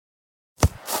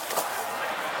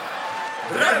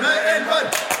Drømmeelver!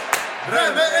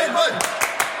 Drømmeelver!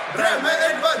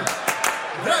 Drømmeelver!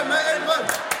 Drømmeelver!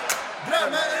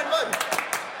 Drømmeelver!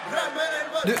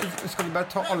 Drømmeelver! Du, skal vi bare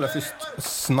ta aller først og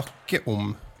snakke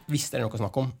om, hvis det er noe å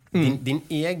snakke om, din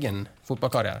egen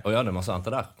fotballkarriere? Ja, det er masse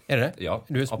annet der. Er det? Ja,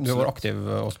 du har vært aktiv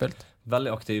og spilt?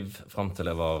 Veldig aktiv frem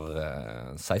til jeg var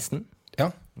 16. Ja.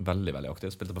 Veldig, veldig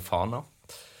aktiv. Spilte på Fana.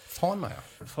 Fana, ja.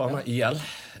 Fana IL.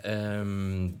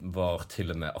 Var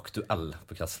til og med aktuell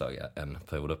på kretslaget en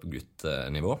periode på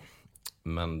guttenivå.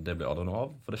 Men det ble aldri noe av,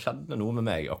 for det skjedde noe med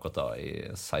meg akkurat da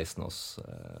i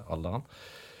 16-årsalderen.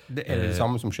 Det er det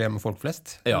samme som skjer med folk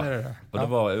flest? Ja, eller? og det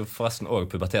var jo forresten også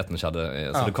puberteten skjedde,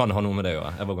 så det kan ha noe med det å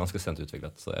gjøre. Jeg var ganske sent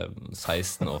utviklet, så jeg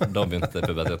 16 år, da begynte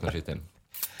puberteten å skyte inn.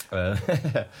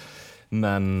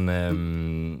 Men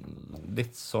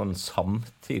litt sånn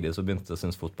samtidig så begynte jeg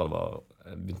synes fotball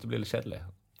begynte å bli litt kjedelig.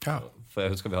 Ja. For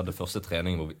jeg husker vi hadde første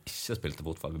trening hvor vi ikke spilte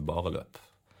fotball, vi bare løp.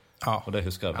 Ja. Og det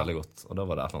husker jeg veldig godt, og da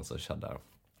var det et eller annet som skjedde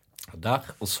der.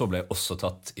 Og så ble jeg også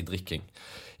tatt i drikking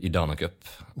i Dana Cup.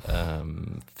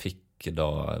 Fikk da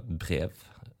brev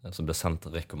som ble sendt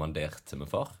rekommandert til min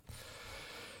far.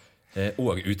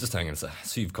 Og utestengelse.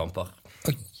 7 kamper.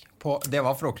 Oi, det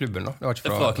var fra klubben da? Det var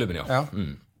ikke fra klubben, ja. Ja.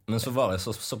 Men så var jeg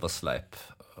såpass sleip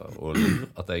og lur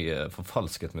at jeg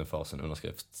forfalsket min far sin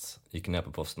underskrift. Gikk ned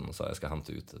på posten og sa jeg skal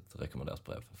hente ut et rekommandert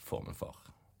brev for min far.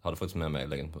 Jeg hadde faktisk med meg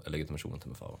legitimasjonen til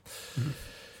min far.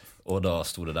 Og da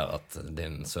sto det der at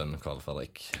din sønn Carl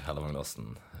Fredrik Hellevang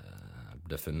Larsen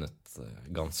ble funnet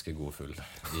ganske god full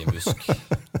i en busk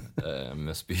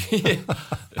med spy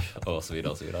og så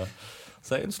videre og så videre.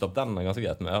 Så jeg unnslapp den ganske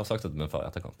greit, men jeg har sagt det til min far i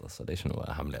etterkant, så det er ikke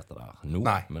noe hemmeligheter der nå.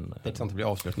 Nei, men, det er ikke sant det blir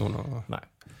avslørt nå. Nei.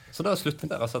 Så da sluttet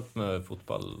jeg rett og slett med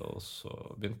fotball, og så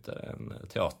begynte en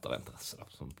teaterinteresse da,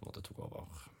 som på en måte tok over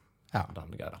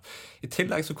den greia der. I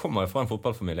tillegg så kommer jeg fra en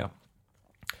fotballfamilie.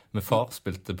 Min far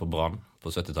spilte på Brann på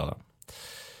 70-tallet.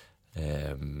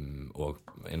 Og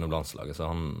innom landslaget, så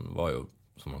han var jo,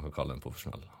 som man kan kalle en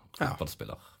profesjonell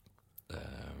fotballspiller.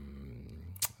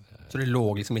 Så det lå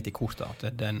liksom litt i kortet at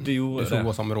du så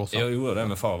gå sammen med Rosa? Jeg gjorde det.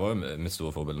 Min far var jo mitt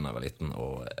store forbilde da jeg var liten,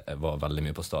 og jeg var veldig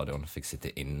mye på stadion. Fikk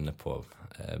sitte inne på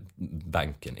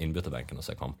benken, innbytterbenken og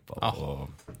se kamper. Og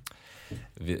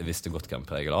visste godt hvem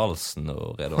Per Egil Ahlsen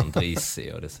og Redouan Drisi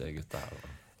og disse gutta her.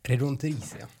 Redouan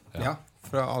Drisi, ja.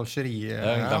 Fra Algerie.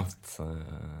 Jeg har glemt.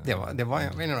 Det var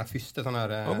en av de første sånne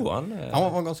her... Han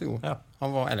var ganske god. Ja.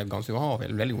 Han var veldig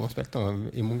god. Han spilte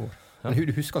i mange år. Men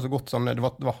du husker så godt sånn, det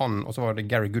var han, og så var det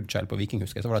Gary Goodchild på Viking,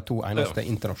 husker jeg. Så var det 2 eneste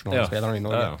internasjonale spillere i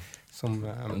Norge. Som,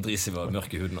 Drisi var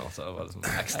mørk i huden, så det var liksom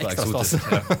ekstra eksotisk.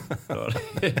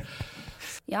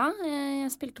 Ja,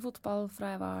 jeg spilte fotball fra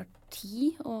jeg var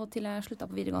 10 og til jeg sluttet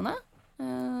på videregående.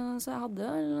 Så jeg hadde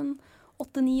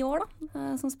 8-9 år da,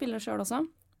 som spiller selv også.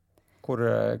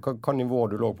 Hva nivå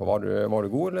du lå på? Var du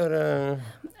god, eller?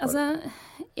 Altså,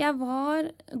 jeg var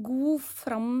god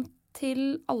frem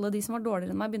til alle de som var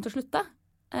dårligere enn meg begynte å slutte.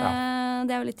 Det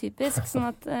er jo litt typisk. Sånn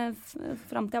at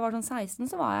frem til jeg var sånn 16,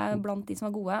 så var jeg blant de som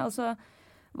var gode. Og så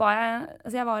var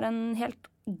jeg var en helt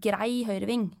grei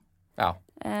høyreving. Ja.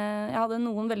 Jeg hadde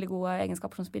noen veldig gode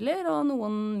egenskaper som spiller, og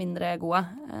noen mindre gode.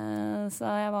 Så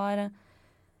jeg var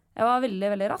veldig,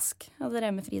 veldig rask. Jeg hadde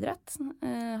drevet med friidrett.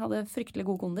 Hadde fryktelig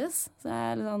god kondis. Så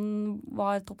jeg liksom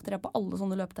var topp 3 på alle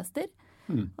sånne løpetester.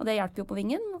 Og det hjelper jo på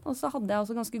vingen. Og så hadde jeg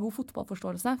også ganske god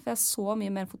fotballforståelse, for jeg så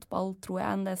mye mer fotball, tror jeg,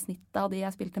 enn det snittet av de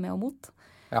jeg spilte med og mot.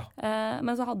 Ja.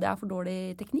 Men så hadde jeg for dårlig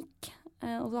teknikk,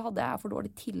 og så hadde jeg for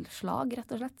dårlig tilslag,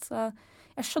 rett og slett. Så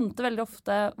jeg skjønte veldig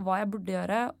ofte hva jeg burde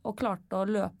gjøre, og klarte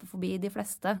å løpe forbi de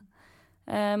fleste.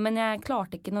 Men jeg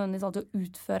klarte ikke nødvendigvis alltid å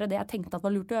utføre det jeg tenkte at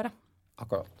var lurt å gjøre.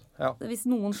 Akkurat. Ja. Hvis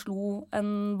noen slo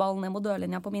en ball ned mot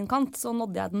dørlinja på min kant, så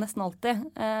nådde jeg den nesten alltid.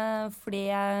 Fordi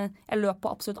jeg løp på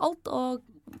absolutt alt,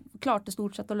 og klarte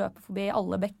stort sett å løpe forbi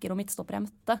alle bekker og midtstopper jeg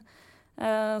møtte.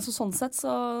 Så sånn sett,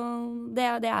 så det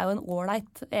er jo en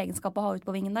ålreit egenskap å ha ut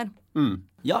på vingen der.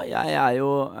 Ja, jeg er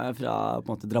jo fra på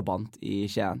en måte Drabant i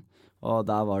Skien, og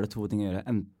der var det 2 ting å gjøre.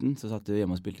 Enten så satt du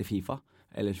hjemme og spilte FIFA,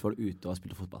 eller så var du ute og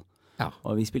spilte fotball. Ja.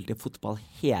 Og vi spilte fotball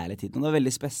hele tiden, og det var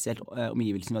veldig spesielt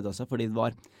omgivelsen med det også, fordi det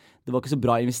var ikke så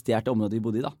bra investert område vi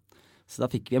bodde i da. Så da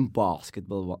fikk vi en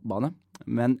basketballbane,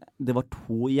 men det var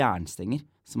 2 jernstenger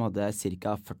som hadde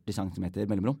ca. 40 cm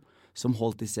mellomrom, som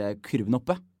holdt disse kurvene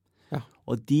oppe. Ja.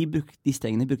 Og de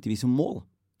stengene brukte vi som mål.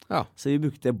 Ja. Så vi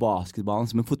brukte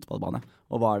basketballen som en fotballbane,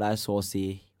 og var der så å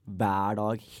si hver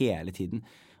dag, hele tiden.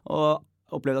 Og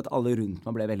opplevde at alle rundt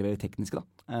meg ble veldig, veldig tekniske da,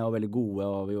 og veldig gode,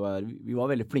 og vi var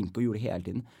veldig flinke og gjorde det hele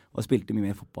tiden, og spilte mye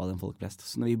mer fotball enn folk flest.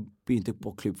 Så når vi begynte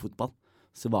på klubbfotball,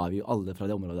 så var vi jo alle fra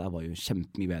det området der var jo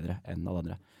kjempemye bedre enn alle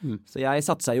andre. Så jeg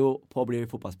satset jo på å bli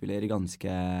fotballspiller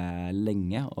ganske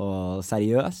lenge og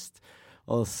seriøst.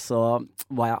 Og så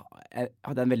jeg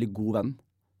hadde en veldig god venn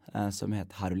som het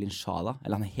Harolin Shala.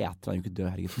 Eller han heter jo ikke død,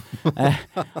 herregud.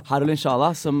 Harolin Shala,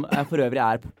 som for øvrig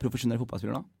profesjonell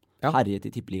fotballspiller nå. Herjet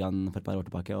i tippeligaen for et par år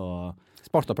tilbake. Og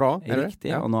Sparta Praha, er det?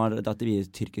 Riktig, og nå har det dratt i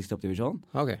tyrkisk toppdivisjon.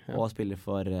 Og spiller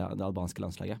for det albanske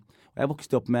landslaget. Og jeg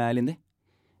vokste opp med Lindy.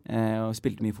 Og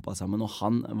spilte mye fotball sammen, og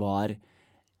han var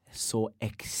så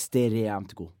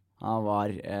ekstremt god. Han var,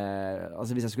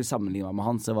 altså hvis jeg skulle sammenligne meg med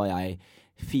han, så var jeg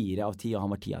 4 av 10, og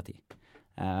han var 10 av 10.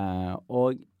 Og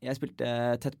jeg spilte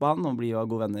tett på han, og ble jo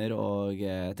gode venner, og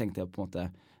tenkte på en måte,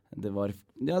 det var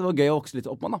gøy å vokse litt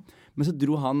opp med han da. Men så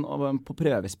dro han på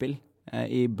prøvespill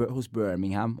hos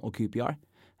Birmingham og QPR,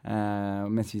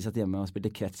 mens vi satt hjemme og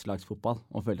spilte kretslagsfotball,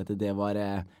 og følte at det var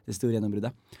det store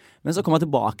gjennombruddet. Men så kom han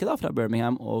tilbake da fra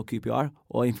Birmingham og QPR,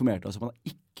 og informerte oss om at han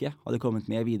ikke hadde kommet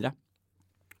med videre.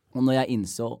 Og når jeg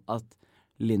innså at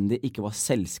Lindy ikke var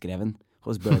selvskreven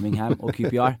hos Birmingham og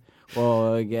QPR,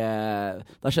 og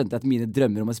da skjønte jeg at mine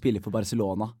drømmer om å spille for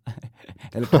Barcelona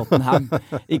eller Tottenham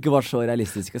ikke var så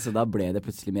realistiske, så da ble det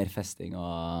plutselig mer festing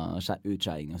og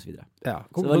utskjæring og så videre. Ja.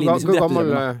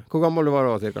 Hvor gammel du var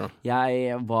da, cirka da? Jeg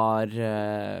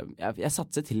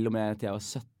satset til og med til jeg var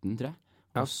 17, tror jeg.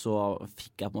 Og så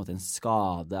fikk jeg på en måte en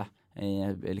skade,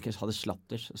 eller kanskje hadde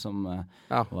slatters, som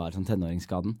var sånn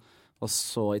tenåringsskaden. Og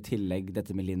så i tillegg dette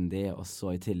med Lindy, og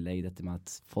så i tillegg dette med at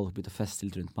folk begynte å feste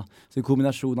litt rundt meg. Så en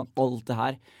kombinasjon av alt det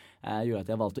her gjorde at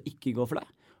jeg valgte å ikke gå for det.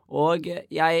 Og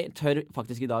jeg tør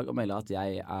faktisk i dag å melde at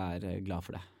jeg er glad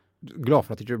for det. Glad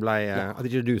for at det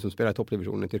ikke du som spiller i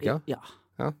toppdivisjonen i Tyrkia? Ja.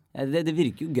 Det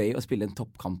virker jo gøy å spille en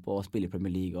toppkamp og spille i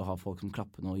Premier League og ha folk som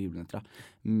klapper og jubler etter deg.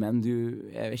 Men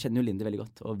jeg kjenner jo Lindy veldig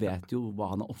godt og vet jo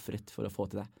hva han har offret for å få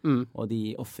til det. Og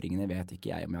de offringene vet ikke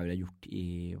jeg om jeg ville gjort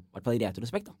i hvert fall i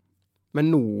retrospekt da. Men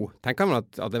nå tenker man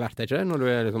at det er verdt det, ikke? Når du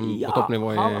er liksom på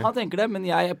toppnivå i... Ja, han tenker det, men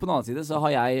på den annen side så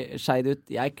har jeg skeid ut.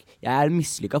 Jeg er en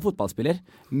mislykket fotballspiller,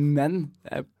 men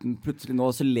plutselig nå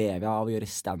så lever jeg av å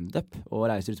gjøre stand-up og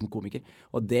reiser ut som komiker.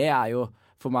 Og det er jo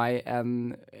for meg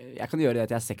jeg kan gjøre det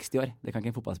til jeg er 60 år. Det kan ikke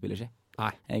en fotballspiller si.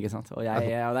 Nei. Ikke sant? Og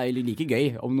det er like gøy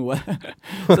om noe.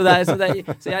 så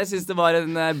jeg synes det var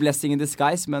en blessing in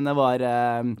disguise, men det var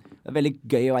veldig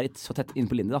gøy å være så tett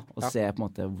inne på Lindy da, og se på en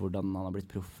måte hvordan han har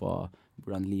blitt proff og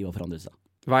hvordan livet har forandret seg.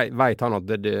 Vet han at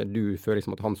du føler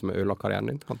liksom at han som er ødelagt karrieren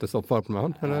din? At det står for med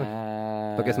han? Eller?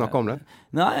 Dere snakker om det?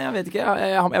 Nei, jeg vet ikke.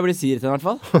 Jeg blir siret til han i hvert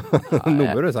fall. Nå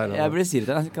bør du si det. Jeg blir siret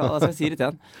til han. Jeg skal si det til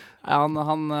han.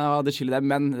 Han hadde skyld i det,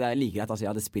 men det er like greit. Altså,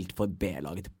 jeg hadde spilt for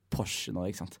B-laget til Porsche nå,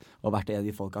 ikke sant? Og vært en av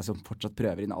de folka som fortsatt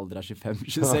prøver i en alder av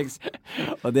 25-26.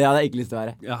 Og det hadde jeg ikke lyst til å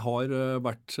være. Jeg har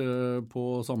vært på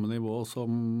samme nivå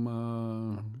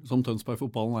som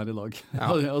Tønsberg-fotballen er i dag.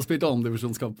 Ja. Jeg har spilt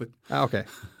andredivisjonskamper. Ja, ok.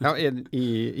 Ja,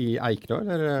 i Eik da,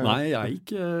 eller? Nei,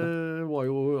 Eik var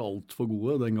jo alt for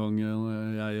gode den gangen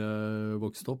jeg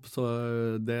vokste opp. Så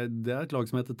det er et lag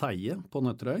som heter Teie på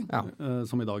Nøtterøy,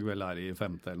 som i dag vel er i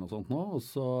 5. eller noe sånt nå. Og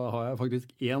så har jeg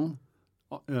faktisk en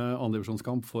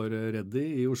andredivisjonskamp for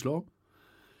Reddy i Oslo.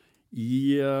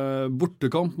 I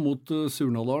bortekamp mot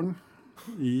Surnadalen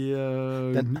i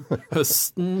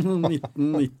høsten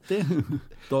 1990,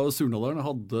 da Surnadalen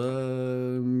hadde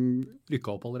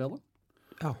rykket opp allerede.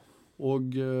 Ja.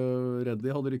 Og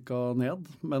Reddy hadde rykket ned,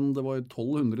 men det var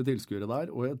 1200 tilskuere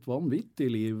der, og et vanvittig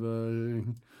liv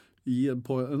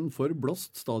på en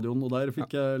forblåst stadion, og der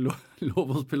fikk jeg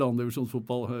lov å spille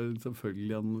andredivisjonsfotball.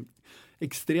 Selvfølgelig en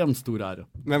ekstremt stor ære.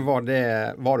 Men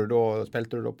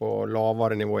spilte du da på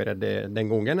lavere nivå i Reddy den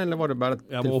gangen, eller var det bare...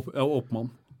 Jeg var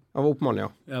oppmann. Jeg var oppmann, ja.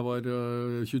 Jeg var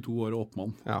 22 år og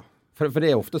oppmann. Ja, for det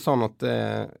er ofte sånn at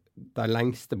de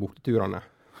lengste borteturene,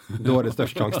 da er det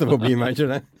størst sjanse for å bli med, ikke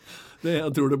det?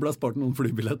 Jeg tror det ble spart noen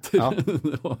flybilletter. Ja.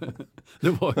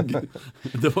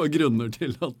 det var grunner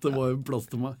til at det var plass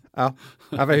til meg. Ja,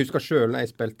 for jeg husker selv når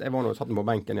jeg spilte, jeg var nå satt på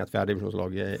benken i et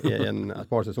 4-divisjonslag i et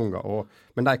par sesonger,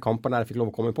 men de kampene der jeg fikk lov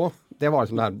å komme på, det var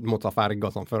liksom der du måtte ha ferger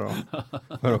sånn, for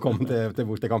å komme til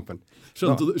bortekampen.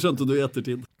 Skjønte du i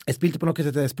ettertid? Jeg spilte på noe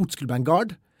som heter sportsklubben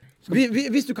Gard.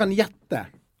 Hvis du kan gjette,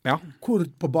 hvor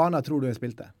på banen tror du jeg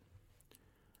spilte?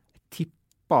 Jeg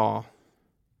tipper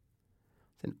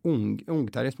en ung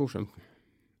Terje Sporsum.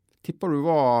 Tipper du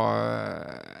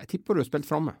spilt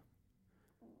framme.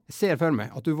 Jeg ser for meg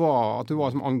at du var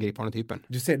som angripende typen.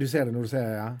 Du ser det når du ser,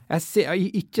 ja? Jeg ser,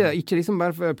 ikke liksom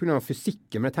bare på grunn av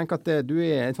fysikken, men jeg tenker at du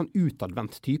er en sånn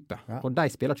utadvendt type, og de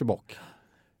spiller ikke bak.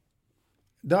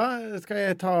 Da skal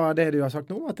jeg ta det du har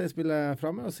sagt nå, at jeg spiller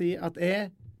framme, og si at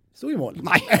jeg sto i mål.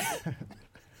 Nei!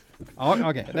 Ja,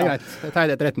 ok, det er greit. Jeg tar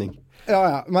det etter retning.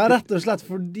 Ja, men rett og slett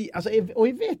fordi altså, og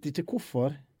jeg vet ikke hvorfor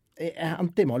jeg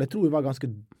endte i mål. Jeg tror jeg var ganske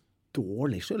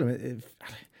dårlig, selv om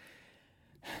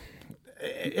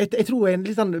jeg tror jeg er en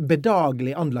litt sånn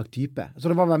bedagelig anlagt type. Så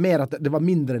det var vel mer at det var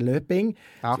mindre løping.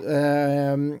 Ja.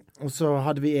 Og så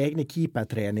hadde vi egne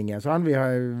keepertreninger, sånn.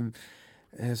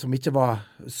 Som ikke var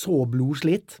så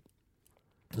blodslitt.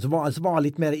 Så var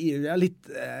litt mer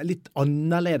litt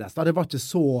annerledes. Da. Det var ikke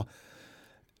så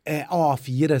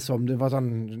A4 som det var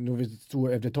sånn når vi stod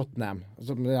og øvde Tottenham.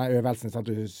 Som den øvelsen, sant,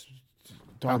 du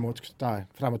tar imot,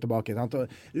 frem og tilbake. Sant? Og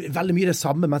veldig mye det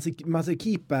samme, mens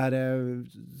keeper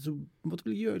så måtte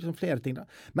vi gjøre liksom flere ting. Da.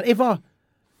 Men jeg var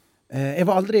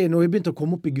aldri, når vi begynte å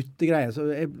komme opp i guttegreier, så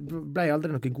jeg ble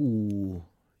aldri noe god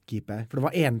keeper. For det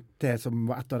var en til som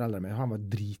var 1 år eldre med. Han var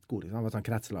dritgod. Han var sånn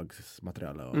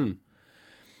kretslagsmateriale.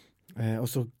 Og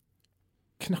så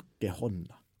knakk jeg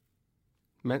hånda.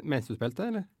 Mens du spilte,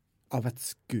 eller? Av et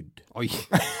skudd. Oi!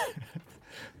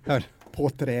 Hør. På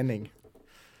trening.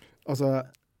 Altså...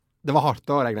 Det var hardt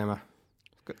da, regner jeg med.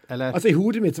 Eller? Altså, i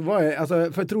hodet mitt så var jeg... Altså,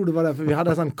 for jeg tror det var det, for vi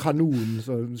hadde en sånn kanon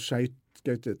som skjøt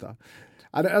ut da.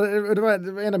 Det var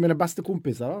en av mine beste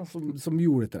kompiser da, som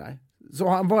gjorde det til deg. Så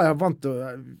han var jo vant til...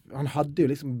 Han hadde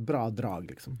jo liksom bra drag,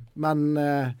 liksom. Men...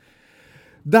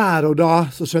 der og da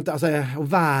så skjønte jeg, altså, å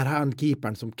være han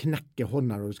keeperen som knekker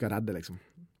hånda når du skal redde, liksom.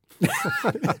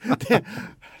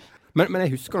 men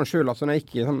jeg husker det selv, altså, når jeg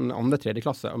gikk i sånn 2.-3.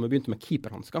 klasse, og vi begynte med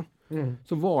keeperhansker,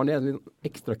 så var det et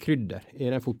ekstra krydder i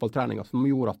den fotballtreningen som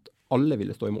gjorde at alle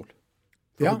ville stå i mål.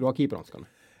 For du har keeperhanskene.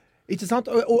 Ikke sant?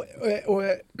 Og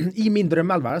i min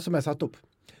drømmeelver som jeg satt opp,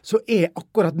 så er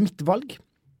akkurat mitt valg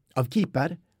av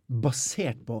keeper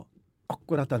basert på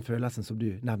akkurat den følelsen som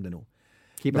du nevnte nå.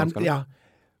 Keeperhanskene? Ja.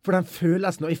 For den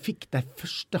følelsen, og jeg fikk de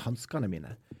første hanskene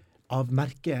mine av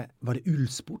merket, var det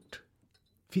Ullsport?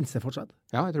 Finnes det fortsatt?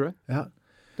 Ja, jeg tror det. Ja.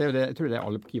 Jeg tror det er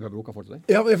alle keeper bruker fortsatt.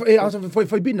 Ja, altså, for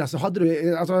i begynnelsen hadde du,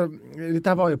 altså,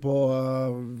 dette var jo på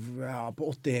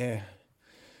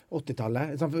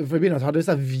 80-tallet. For i begynnelsen hadde du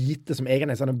disse hvite som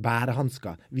egentlig er sånne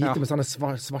bærehansker. Hvite med sånne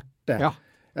svarte. Ja.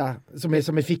 Ja, som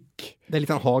jeg fikk. Det er litt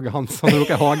sånn hagehans, han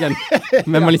bruker hagen,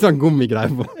 men med litt sånn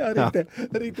gummigreier på. Ja,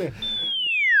 riktig.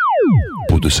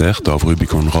 Produsert av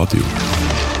Rubicon Radio.